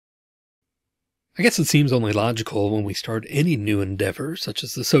I guess it seems only logical when we start any new endeavor, such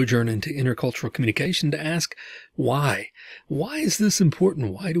as the sojourn into intercultural communication, to ask why. Why is this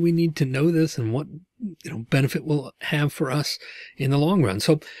important? Why do we need to know this, and what benefit will it have for us in the long run?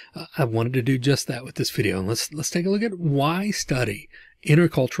 So I wanted to do just that with this video. And let's take a look at why study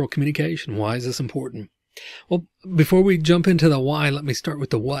intercultural communication. Why is this important? Well, before we jump into the why, let me start with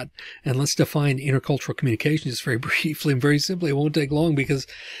the what, and let's define intercultural communication just very briefly and very simply. It won't take long, because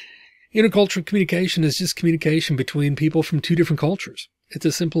intercultural communication is just communication between people from two different cultures. It's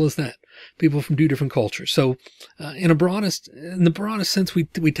as simple as that. People from two different cultures. So in the broadest sense, we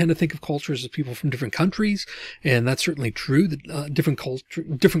tend to think of cultures as people from different countries. And that's certainly true that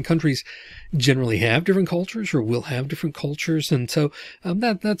different countries generally have different cultures, or will have different cultures. And so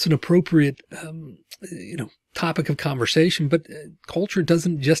that's an appropriate, topic of conversation. But culture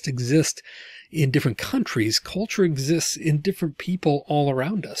doesn't just exist in different countries. Culture exists in different people all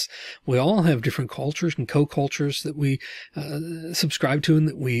around us. We all have different cultures and co-cultures that we subscribe to and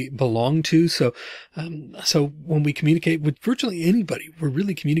that we belong to. So when we communicate with virtually anybody, we're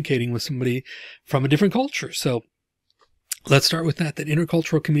really communicating with somebody from a different culture. So let's start with that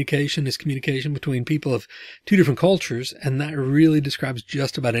intercultural communication is communication between people of two different cultures. And that really describes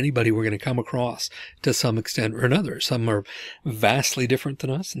just about anybody we're going to come across to some extent or another. Some are vastly different than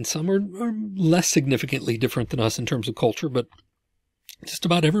us, and some are less significantly different than us in terms of culture, but just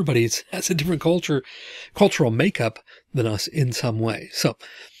about everybody has a different cultural makeup than us in some way.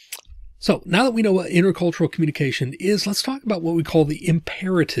 So now that we know what intercultural communication is, let's talk about what we call the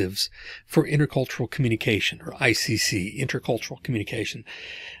imperatives for intercultural communication, or ICC, intercultural communication.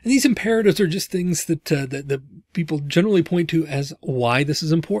 And these imperatives are just things that people generally point to as why this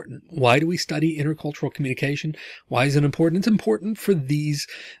is important. Why do we study intercultural communication? Why is it important? It's important for these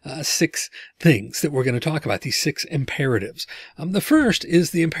 6 things that we're going to talk about, these 6 imperatives. The first is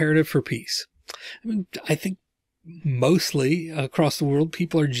the imperative for peace. I think mostly across the world,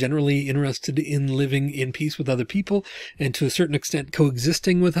 people are generally interested in living in peace with other people, and to a certain extent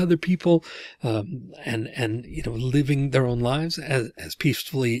coexisting with other people, and living their own lives as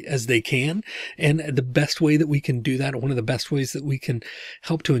peacefully as they can. And the best way that we can do that, or one of the best ways that we can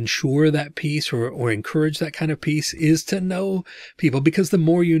help to ensure that peace or encourage that kind of peace, is to know people, because the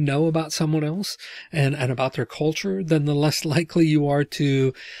more you know about someone else and about their culture, then the less likely you are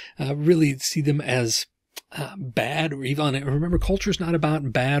to really see them as bad or evil. And remember, culture is not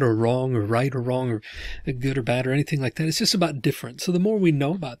about bad or wrong, or right or wrong, or good or bad, or anything like that. It's just about different. So the more we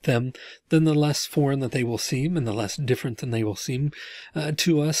know about them, then the less foreign that they will seem, and the less different than they will seem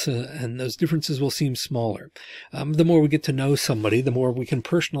to us, and those differences will seem smaller. The more we get to know somebody, the more we can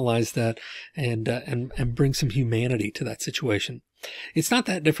personalize that and bring some humanity to that situation. It's not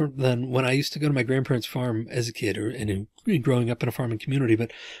that different than when I used to go to my grandparents' farm as a kid, and growing up in a farming community.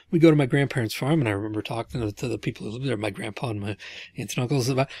 But we go to my grandparents' farm, and I remember talking to the people who lived there, my grandpa and my aunts and uncles,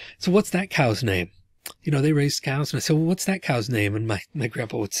 about, so what's that cow's name? They raised cows. And I said, well, what's that cow's name? And my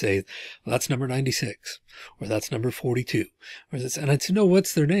grandpa would say, well, that's number 96, or that's number 42. Or this. And I'd say, no,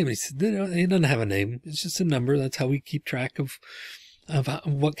 what's their name? And he said, it doesn't have a name. It's just a number. That's how we keep track of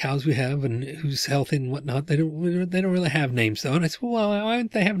what cows we have and who's healthy and whatnot. They don't really have names, though. And I said, well, why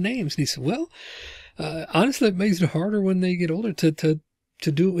don't they have names? And he said, well, honestly, it makes it harder when they get older to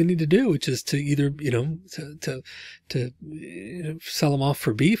do what we need to do, which is to either, to sell them off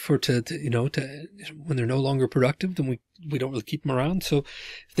for beef, or to when they're no longer productive, then we don't really keep them around. So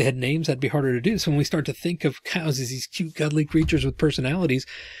if they had names, that'd be harder to do. So when we start to think of cows as these cute, cuddly creatures with personalities,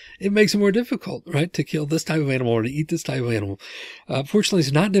 it makes it more difficult, right, to kill this type of animal or to eat this type of animal. Fortunately,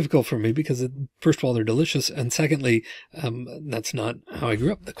 it's not difficult for me, because first of all, they're delicious, and secondly, that's not how I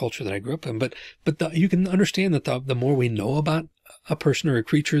grew up, the culture that I grew up in. But you can understand that the more we know about a person or a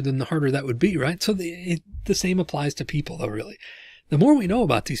creature, then the harder that would be, right? So the same applies to people, though, really. The more we know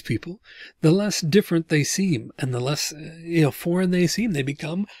about these people, the less different they seem, and the less foreign they seem. They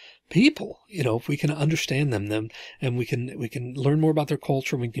become people, if we can understand them, and we can learn more about their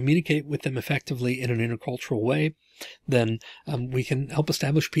culture, and we communicate with them effectively in an intercultural way, then we can help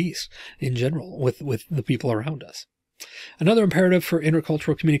establish peace in general with the people around us. Another imperative for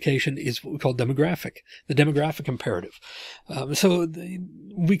intercultural communication is what we call the demographic imperative.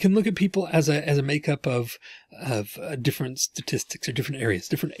 We can look at people as a makeup of different statistics, or different areas,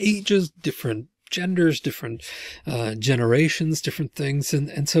 different ages, different genders, different generations, different things.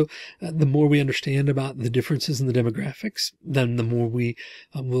 And so the more we understand about the differences in the demographics, then the more we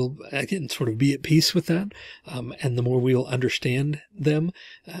will, again, sort of be at peace with that. And the more we'll understand them.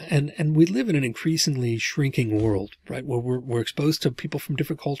 And we live in an increasingly shrinking world, right? Where we're exposed to people from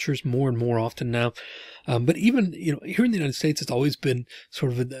different cultures more and more often now. But even, here in the United States, it's always been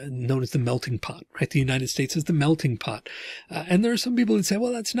sort of known as the melting pot, right? The United States is the melting pot. And there are some people who say,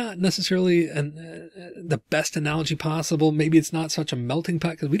 well, that's not necessarily the best analogy possible. Maybe it's not such a melting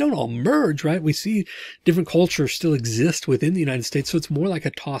pot because we don't all merge, right? We see different cultures still exist within the United States. So it's more like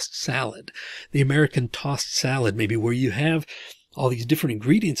a tossed salad, the American tossed salad, maybe, where you have all these different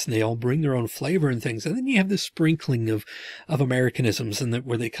ingredients and they all bring their own flavor and things. And then you have this sprinkling of Americanisms and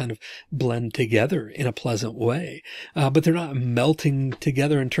where they kind of blend together in a pleasant way. But they're not melting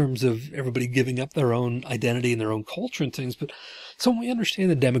together in terms of everybody giving up their own identity and their own culture and things. But so when we understand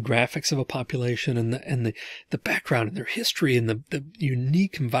the demographics of a population and the background and their history and the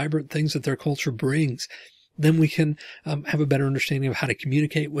unique and vibrant things that their culture brings, then we can have a better understanding of how to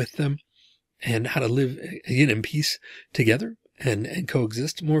communicate with them and how to live again in peace together and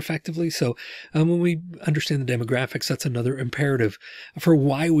coexist more effectively. So when we understand the demographics, that's another imperative for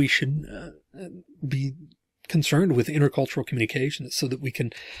why we should be concerned with intercultural communication, so that we can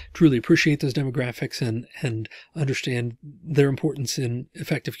truly appreciate those demographics and understand their importance in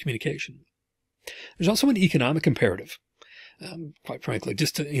effective communication. There's also an economic imperative. Quite frankly,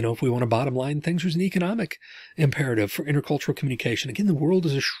 just to, if we want to bottom line things, there's an economic imperative for intercultural communication. Again, the world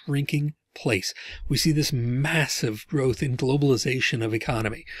is a shrinking place. We see this massive growth in globalization of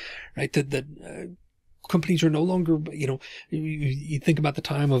economy, right? That companies are no longer, you think about the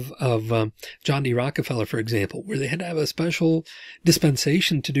time of John D. Rockefeller, for example, where they had to have a special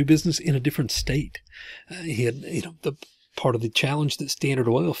dispensation to do business in a different state. He had, the part of the challenge that Standard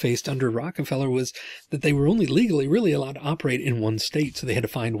Oil faced under Rockefeller was that they were only legally really allowed to operate in one state. So they had to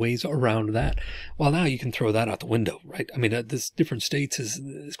find ways around that. Well, now you can throw that out the window, right? I mean, this different states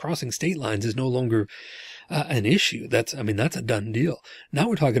is crossing state lines is no longer an issue. That's a done deal. Now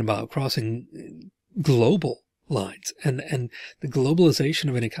we're talking about crossing global lines and the globalization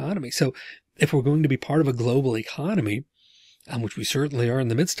of an economy. So if we're going to be part of a global economy, which we certainly are in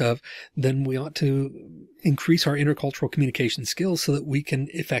the midst of, then we ought to increase our intercultural communication skills so that we can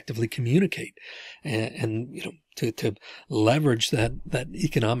effectively communicate and to leverage that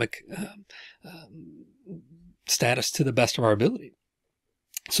economic status to the best of our ability.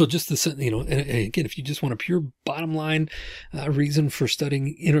 So just this, again, if you just want a pure bottom line reason for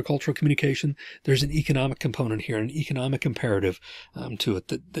studying intercultural communication, there's an economic component here, an economic imperative to it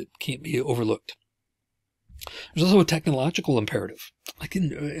that can't be overlooked. There's also a technological imperative. I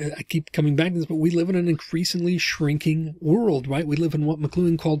keep coming back to this, but we live in an increasingly shrinking world, right? We live in what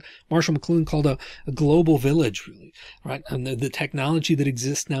Marshall McLuhan called a global village, really, right? And the technology that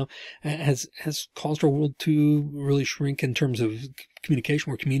exists now has caused our world to really shrink in terms of communication.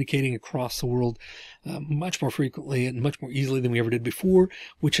 We're communicating across the world much more frequently and much more easily than we ever did before,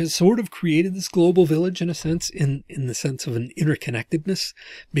 which has sort of created this global village in a sense, in the sense of an interconnectedness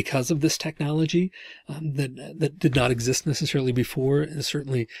because of this technology that did not exist necessarily before, and has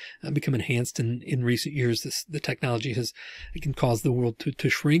certainly become enhanced in recent years. The technology can cause the world to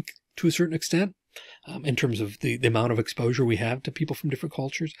shrink to a certain extent in terms of the amount of exposure we have to people from different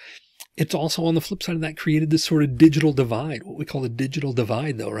cultures. It's also, on the flip side of that, created this sort of digital divide, what we call the digital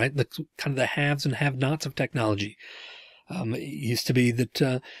divide, though, right? Kind of the haves and have-nots of technology. It used to be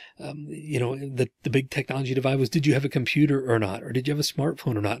that, the big technology divide was, did you have a computer or not? Or did you have a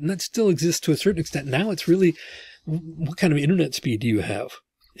smartphone or not? And that still exists to a certain extent. Now it's really, what kind of internet speed do you have?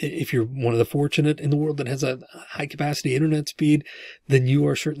 If you're one of the fortunate in the world that has a high capacity internet speed, then you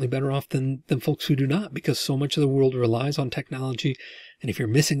are certainly better off than folks who do not, because so much of the world relies on technology. And if you're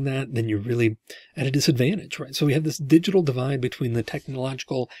missing that, then you're really at a disadvantage, right? So we have this digital divide between the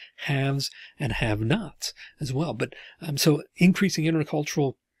technological haves and have-nots as well. But so increasing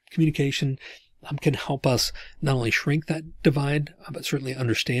intercultural communication can help us not only shrink that divide, but certainly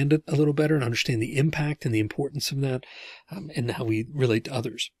understand it a little better and understand the impact and the importance of that and how we relate to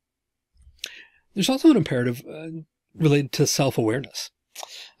others. There's also an imperative related to self-awareness.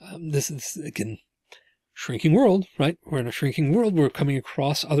 This is, again, shrinking world, right? We're in a shrinking world. We're coming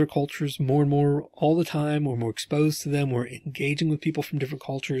across other cultures more and more all the time. We're more exposed to them. We're engaging with people from different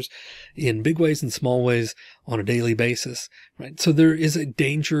cultures in big ways and small ways on a daily basis, right? So there is a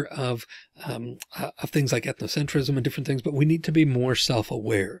danger of things like ethnocentrism and different things, but we need to be more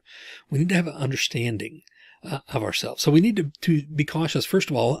self-aware. We need to have an understanding of ourselves. So we need to be cautious, first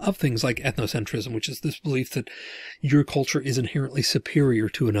of all, of things like ethnocentrism, which is this belief that your culture is inherently superior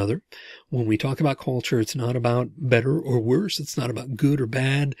to another. When we talk about culture, it's not about better or worse. It's not about good or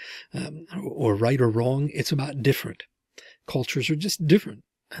bad, or right or wrong. It's about different. Cultures are just different.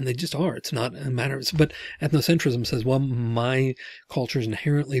 And they just are. It's not a matter of, but ethnocentrism says, well, my culture is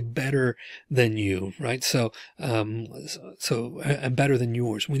inherently better than you, right? So, better than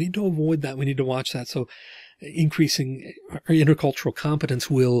yours. We need to avoid that. We need to watch that. So increasing our intercultural competence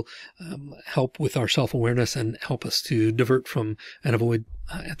will help with our self-awareness and help us to divert from and avoid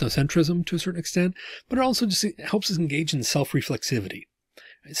ethnocentrism to a certain extent, but it also just helps us engage in self-reflexivity.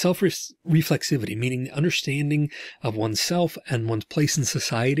 Self-reflexivity, meaning the understanding of oneself and one's place in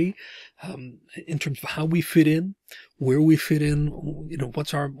society, in terms of how we fit in, where we fit in,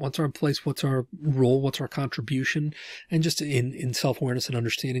 what's our place, what's our role, what's our contribution, and just in self-awareness and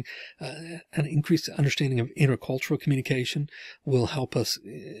understanding, an increased understanding of intercultural communication will help us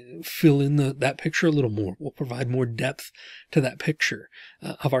fill in that picture a little more. Will provide more depth to that picture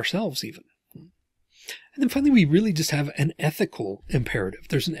of ourselves even. And then finally, we really just have an ethical imperative.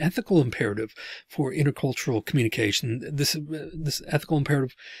 There's an ethical imperative for intercultural communication. This ethical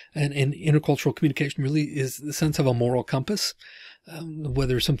imperative and intercultural communication really is the sense of a moral compass.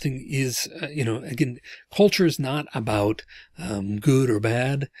 Whether something is, again, culture is not about good or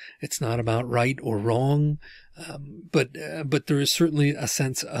bad. It's not about right or wrong. But there is certainly a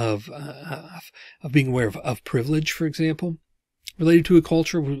sense of being aware of privilege, for example. Related to a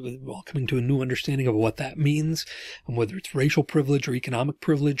culture, we're coming to a new understanding of what that means, and whether it's racial privilege or economic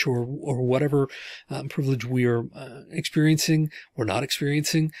privilege or whatever privilege we are experiencing or not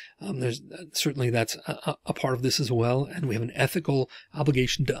experiencing. There's certainly that's a part of this as well, and we have an ethical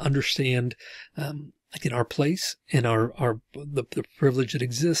obligation to understand again our place and the privilege that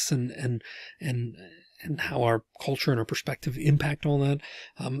exists and how our culture and our perspective impact all that.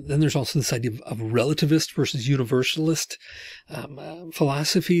 Then there's also this idea of relativist versus universalist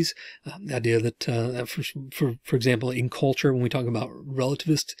philosophies. The idea that, for example, in culture, when we talk about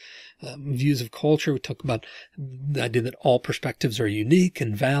relativist views of culture, we talk about the idea that all perspectives are unique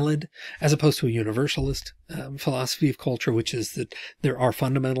and valid, as opposed to a universalist philosophy of culture, which is that there are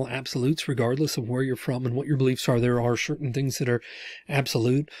fundamental absolutes regardless of where you're from and what your beliefs are. There are certain things that are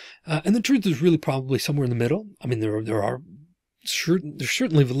absolute, and the truth is really probably somewhere in the middle. I mean, there's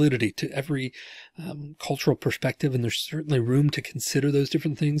certainly validity to every cultural perspective, and there's certainly room to consider those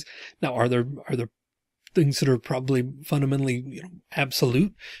different things. Now, are there things that are probably fundamentally,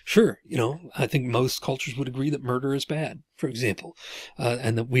 absolute? Sure. I think most cultures would agree that murder is bad, for example,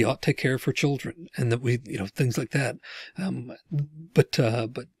 and that we ought to take care of our children, and that we, things like that. But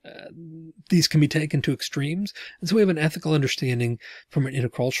these can be taken to extremes. And so we have an ethical understanding from an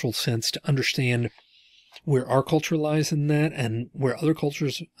intercultural sense to understand where our culture lies in that and where other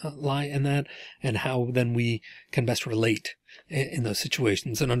cultures lie in that, and how then we can best relate in those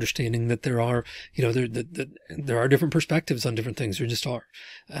situations, and understanding that there are, there are different perspectives on different things. There just are.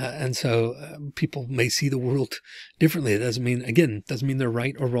 And so people may see the world differently. It doesn't mean they're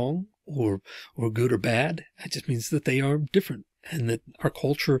right or wrong or good or bad. It just means that they are different, and that our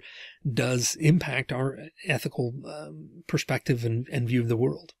culture does impact our ethical perspective and view of the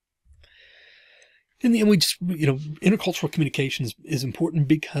world. In the end, we just, intercultural communication is important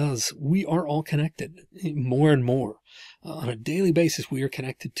because we are all connected more and more. On a daily basis, we are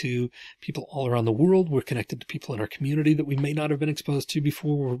connected to people all around the world. We're connected to people in our community that we may not have been exposed to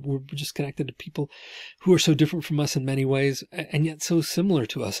before. We're just connected to people who are so different from us in many ways, and yet so similar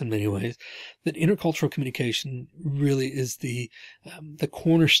to us in many ways, that intercultural communication really is the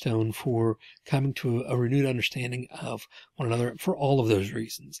cornerstone for coming to a renewed understanding of one another for all of those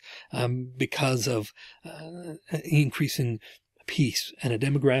reasons, because of increasing peace and a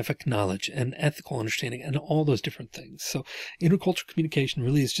demographic knowledge and ethical understanding and all those different things. So intercultural communication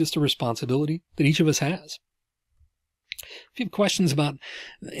really is just a responsibility that each of us has. If you have questions about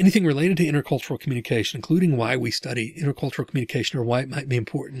anything related to intercultural communication, including why we study intercultural communication or why it might be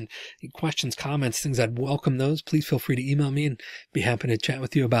important, questions, comments, things, I'd welcome those. Please feel free to email me and be happy to chat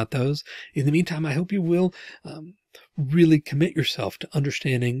with you about those. In the meantime, I hope you will really commit yourself to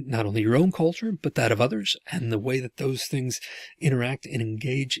understanding not only your own culture, but that of others, and the way that those things interact and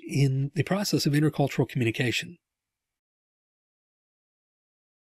engage in the process of intercultural communication.